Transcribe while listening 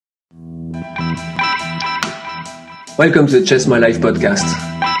Welcome to the Chess My Life podcast.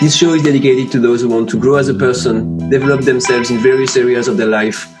 This show is dedicated to those who want to grow as a person, develop themselves in various areas of their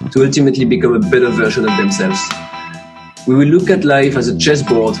life to ultimately become a better version of themselves. We will look at life as a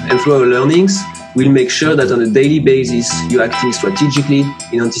chessboard, and through our learnings, we'll make sure that on a daily basis, you're acting strategically,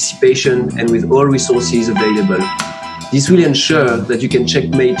 in anticipation, and with all resources available. This will ensure that you can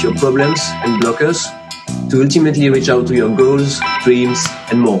checkmate your problems and blockers to ultimately reach out to your goals, dreams,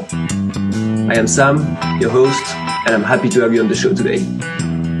 and more. I am Sam, your host, and I'm happy to have you on the show today.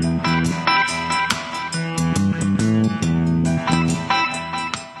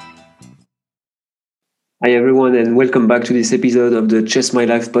 Hi everyone, and welcome back to this episode of the Chess My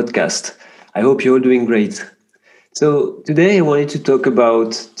Life podcast. I hope you're all doing great. So today I wanted to talk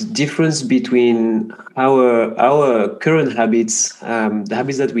about the difference between our current habits, the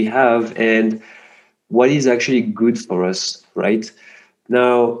habits that we have, and what is actually good for us, right?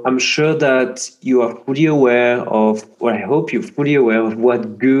 Now, I'm sure that you are fully aware of, or I hope you're fully aware of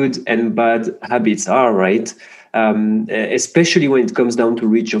what good and bad habits are, right? Especially when it comes down to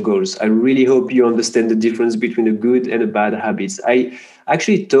reach your goals. I really hope you understand the difference between the good and the bad habits. I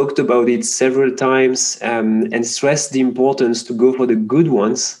actually talked about it several times and stressed the importance to go for the good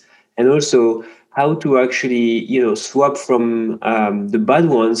ones, and also how to actually, swap from the bad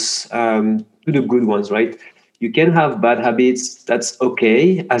ones to the good ones, right? You can have bad habits, that's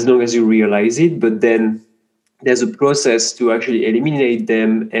okay, as long as you realize it, but then there's a process to actually eliminate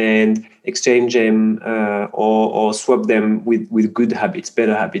them and exchange them or swap them with good habits,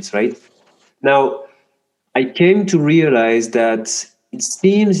 better habits, right? Now, I came to realize that it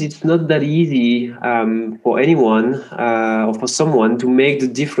seems it's not that easy for anyone or for someone to make the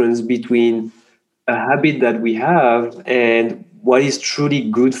difference between a habit that we have and what is truly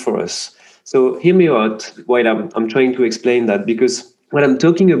good for us. So hear me out while I'm trying to explain that, because what I'm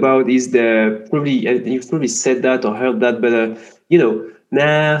talking about is you've probably said that or heard that, but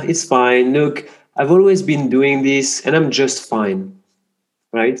nah, it's fine. Look, I've always been doing this and I'm just fine,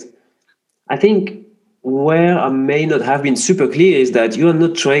 right? I think where I may not have been super clear is that you are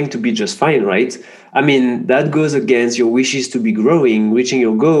not trying to be just fine, right? I mean, that goes against your wishes to be growing, reaching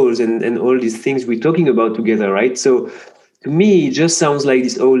your goals, and all these things we're talking about together, right? So to me, it just sounds like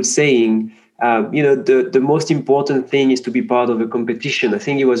this old saying, the most important thing is to be part of a competition. I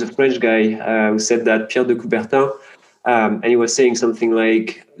think it was a French guy who said that, Pierre de Coubertin, and he was saying something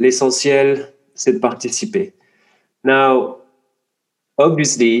like, l'essentiel, c'est de participer. Now,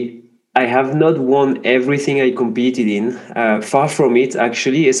 obviously, I have not won everything I competed in. Far from it,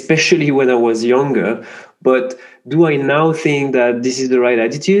 actually, especially when I was younger. But do I now think that this is the right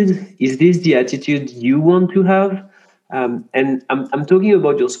attitude? Is this the attitude you want to have? And I'm talking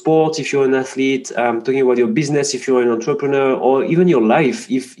about your sport if you're an athlete. I'm talking about your business if you're an entrepreneur, or even your life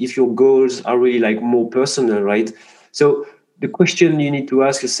if your goals are really like more personal, right? So the question you need to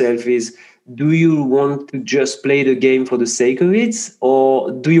ask yourself is, do you want to just play the game for the sake of it,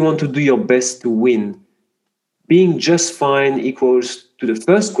 or do you want to do your best to win? Being just fine equals to the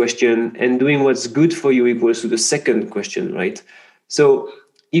first question, and doing what's good for you equals to the second question, right? So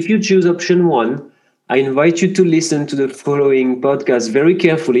if you choose option one, I invite you to listen to the following podcast very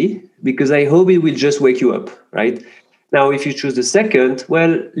carefully, because I hope it will just wake you up, right? Now, if you choose the second,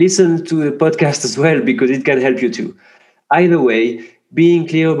 well, listen to the podcast as well, because it can help you too. Either way, being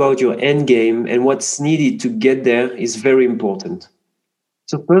clear about your end game and what's needed to get there is very important.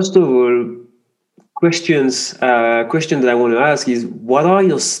 So first of all, question that I want to ask is, what are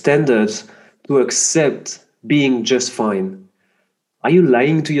your standards to accept being just fine? Are you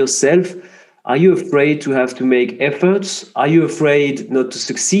lying to yourself? Are you afraid to have to make efforts? Are you afraid not to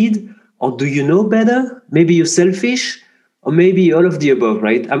succeed? Or do you know better? Maybe you're selfish? Or maybe all of the above,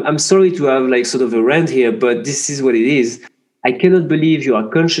 right? I'm sorry to have like sort of a rant here, but this is what it is. I cannot believe you are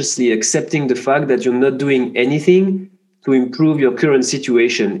consciously accepting the fact that you're not doing anything to improve your current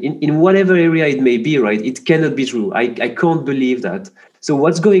situation in whatever area it may be, right? It cannot be true. I can't believe that. So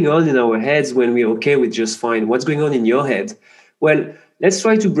what's going on in our heads when we're okay with just fine? What's going on in your head? Well, let's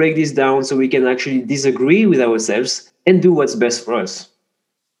try to break this down so we can actually disagree with ourselves and do what's best for us.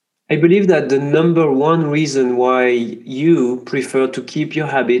 I believe that the number one reason why you prefer to keep your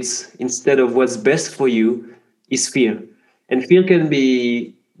habits instead of what's best for you is fear. And fear can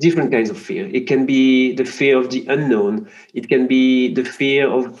be different kinds of fear. It can be the fear of the unknown. It can be the fear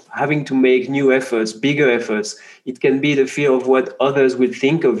of having to make new efforts, bigger efforts. It can be the fear of what others will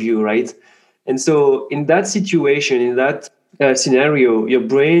think of you, right? And so in that situation, in that scenario, your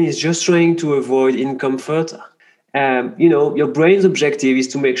brain is just trying to avoid discomfort. Your brain's objective is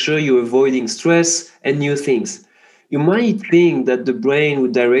to make sure you're avoiding stress and new things. You might think that the brain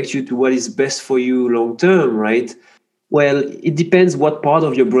would direct you to what is best for you long term, right? Well, it depends what part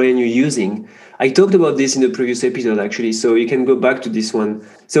of your brain you're using. I talked about this in the previous episode, actually, so you can go back to this one.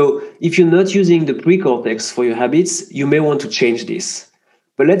 So, if you're not using the precortex for your habits, you may want to change this.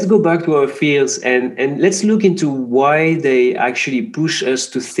 But let's go back to our fears and let's look into why they actually push us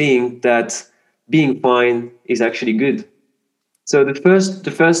to think that being fine is actually good. So the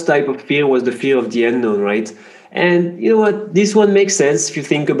first type of fear was the fear of the unknown, right? And you know what? This one makes sense if you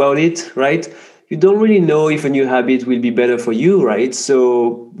think about it, right? You don't really know if a new habit will be better for you, right?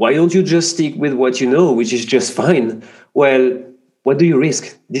 So why don't you just stick with what you know, which is just fine? Well, what do you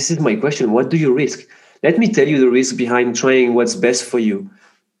risk? This is my question. What do you risk? Let me tell you the risk behind trying what's best for you.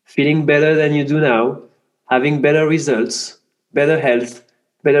 Feeling better than you do now, having better results, better health,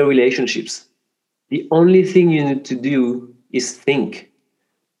 better relationships. The only thing you need to do is think.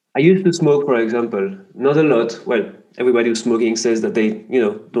 I used to smoke, for example, not a lot. Well, everybody who's smoking says that they,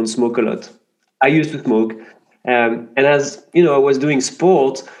 don't smoke a lot. I used to smoke, and as I was doing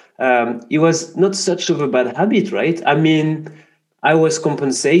sport. It was not such of a bad habit, right? I mean, I was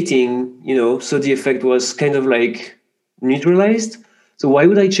compensating, so the effect was kind of like neutralized. So why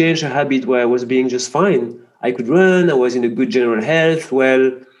would I change a habit where I was being just fine? I could run. I was in a good general health.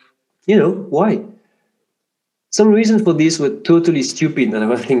 Well, why? Some reasons for this were totally stupid.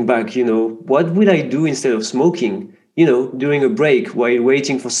 And I think back, what would I do instead of smoking? During a break while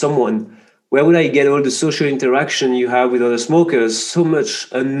waiting for someone, where would I get all the social interaction you have with other smokers? So much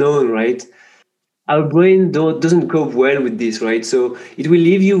unknown, right? Our brain doesn't cope well with this, right? So it will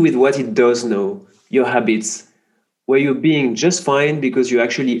leave you with what it does know, your habits, where you're being just fine because you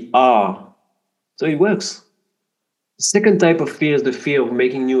actually are. So it works. The second type of fear is the fear of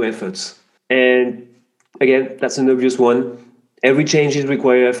making new efforts. And again, that's an obvious one. Every change is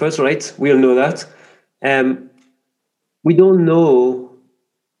require efforts, right? We all know that. Um, we don't know,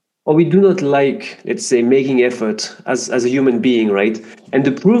 or we do not like, let's say, making effort as a human being, right? And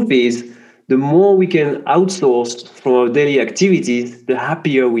the proof is, the more we can outsource from our daily activities, the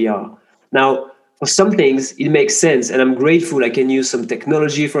happier we are. Now, for some things, it makes sense, and I'm grateful I can use some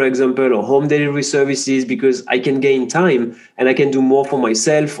technology, for example, or home delivery services because I can gain time and I can do more for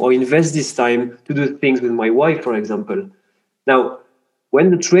myself or invest this time to do things with my wife, for example. Now, when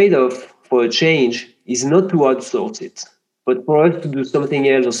the trade off for a change is not to outsource it, but for us to do something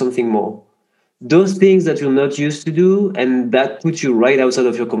else or something more, those things that you're not used to do and that puts you right outside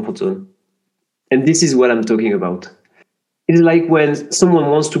of your comfort zone. And this is what I'm talking about. It's like when someone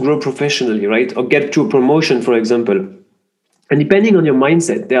wants to grow professionally, right? Or get to a promotion, for example. And depending on your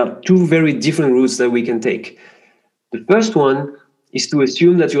mindset, there are two very different routes that we can take. The first one is to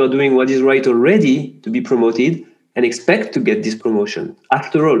assume that you are doing what is right already to be promoted and expect to get this promotion.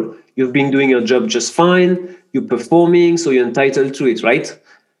 After all, you've been doing your job just fine, you're performing, so you're entitled to it, right?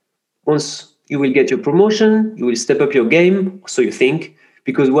 Once you will get your promotion, you will step up your game, so you think,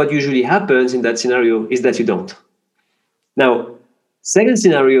 because what usually happens in that scenario is that you don't. Now, second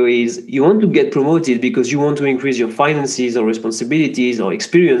scenario is you want to get promoted because you want to increase your finances or responsibilities or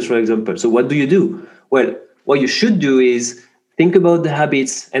experience, for example. So what do you do? Well, what you should do is think about the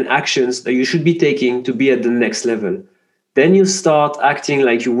habits and actions that you should be taking to be at the next level. Then you start acting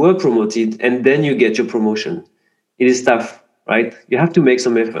like you were promoted and then you get your promotion. It is tough, right? You have to make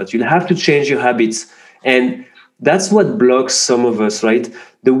some effort. You'll have to change your habits. And that's what blocks some of us, right?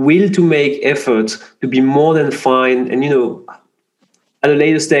 The will to make effort, to be more than fine, and at a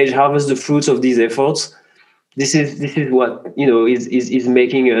later stage harvest the fruits of these efforts. This is what is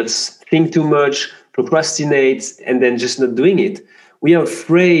making us think too much, procrastinate, and then just not doing it. We are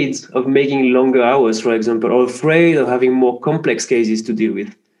afraid of making longer hours, for example, or afraid of having more complex cases to deal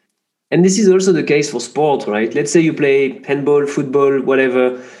with. And this is also the case for sport, right? Let's say you play handball, football,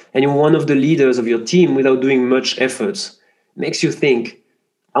 whatever, and you're one of the leaders of your team without doing much efforts. Makes you think,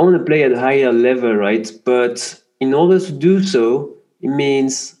 I want to play at a higher level, right? But in order to do so, it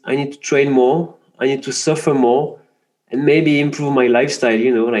means I need to train more, I need to suffer more, and maybe improve my lifestyle,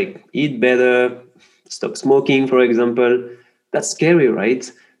 like eat better, stop smoking, for example. That's scary, right?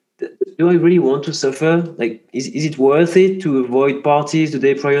 Do I really want to suffer? Like, is it worth it to avoid parties the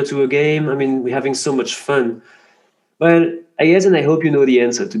day prior to a game? I mean, we're having so much fun. Well, I guess, and I hope you know the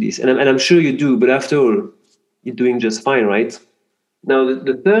answer to this, and I'm sure you do, but after all, you're doing just fine, right? Now,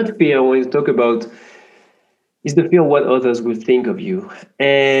 the third fear I want to talk about is the fear of what others will think of you.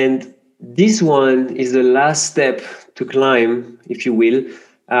 And this one is the last step to climb, if you will,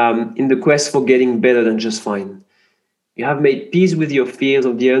 in the quest for getting better than just fine. You have made peace with your fears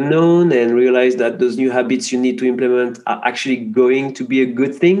of the unknown and realized that those new habits you need to implement are actually going to be a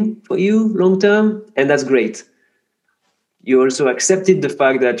good thing for you long term. And that's great. You also accepted the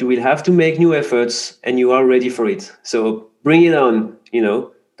fact that you will have to make new efforts and you are ready for it. So bring it on,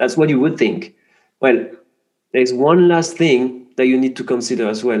 that's what you would think. Well, there's one last thing that you need to consider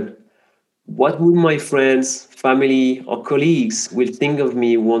as well. What would my friends, family, or colleagues will think of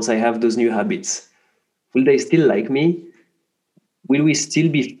me once I have those new habits? Will they still like me? Will we still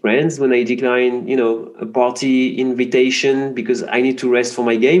be friends when I decline, a party invitation because I need to rest for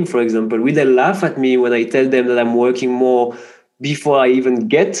my game, for example? Will they laugh at me when I tell them that I'm working more before I even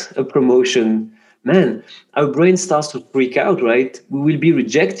get a promotion? Man, our brain starts to freak out, right? We will be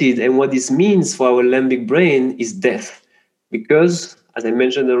rejected. And what this means for our limbic brain is death. Because, as I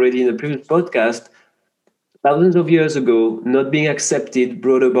mentioned already in the previous podcast, thousands of years ago, not being accepted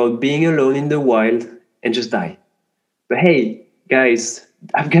brought about being alone in the wild and just die. But hey, guys,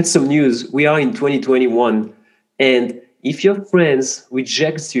 I've got some news. We are in 2021. And if your friends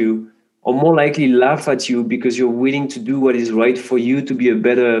reject you or more likely laugh at you because you're willing to do what is right for you to be a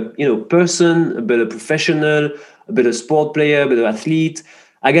better, person, a better professional, a better sport player, a better athlete,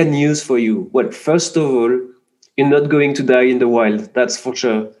 I got news for you. Well, first of all, you're not going to die in the wild, that's for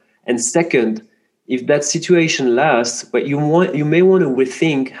sure. And second, if that situation lasts, but you may want to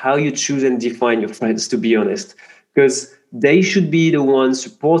rethink how you choose and define your friends, to be honest, because they should be the ones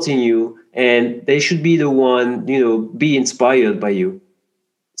supporting you and they should be the one, be inspired by you.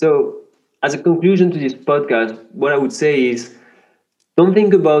 So as a conclusion to this podcast, what I would say is don't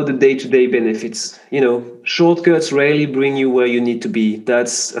think about the day-to-day benefits. Shortcuts rarely bring you where you need to be.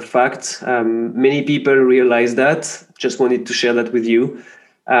 That's a fact. Many people realize that. Just wanted to share that with you.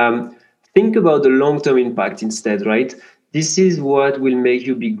 Think about the long-term impact instead, right? This is what will make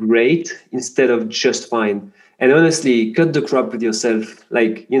you be great instead of just fine. And honestly, cut the crap with yourself.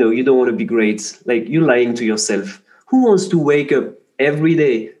 Like, you don't want to be great. Like, you're lying to yourself. Who wants to wake up every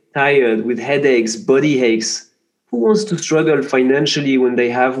day tired with headaches, body aches? Who wants to struggle financially when they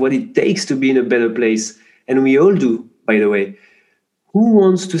have what it takes to be in a better place? And we all do, by the way. Who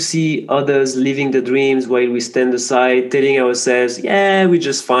wants to see others living their dreams while we stand aside telling ourselves, yeah, we're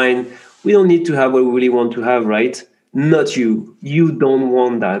just fine. We don't need to have what we really want to have, right? Not you. You don't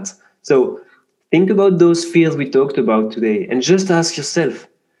want that. So think about those fears we talked about today and just ask yourself,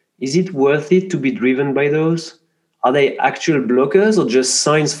 is it worth it to be driven by those? Are they actual blockers or just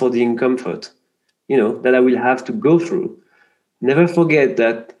signs for the discomfort, that I will have to go through? Never forget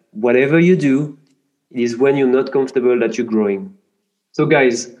that whatever you do, it is when you're not comfortable that you're growing. So,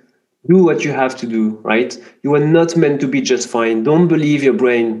 guys, do what you have to do, right? You are not meant to be just fine. Don't believe your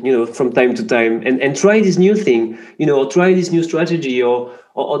brain, from time to time, and try this new thing, or try this new strategy, or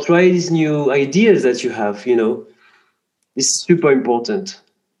try these new ideas that you have, This is super important.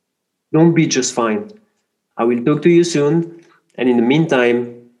 Don't be just fine. I will talk to you soon. And in the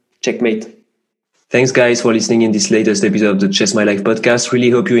meantime, checkmate. Thanks, guys, for listening in this latest episode of the Chess My Life podcast. Really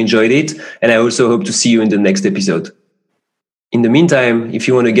hope you enjoyed it. And I also hope to see you in the next episode. In the meantime, if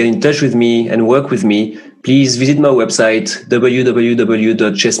you want to get in touch with me and work with me, please visit my website,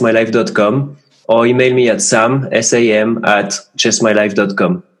 www.chessmylife.com, or email me at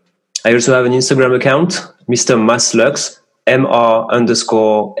sam@chessmylife.com. I also have an Instagram account, Mr. Maslux,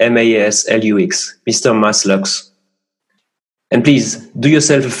 Mr_MASLUX, Mr. Maslux. And please do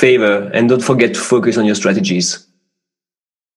yourself a favor and don't forget to focus on your strategies.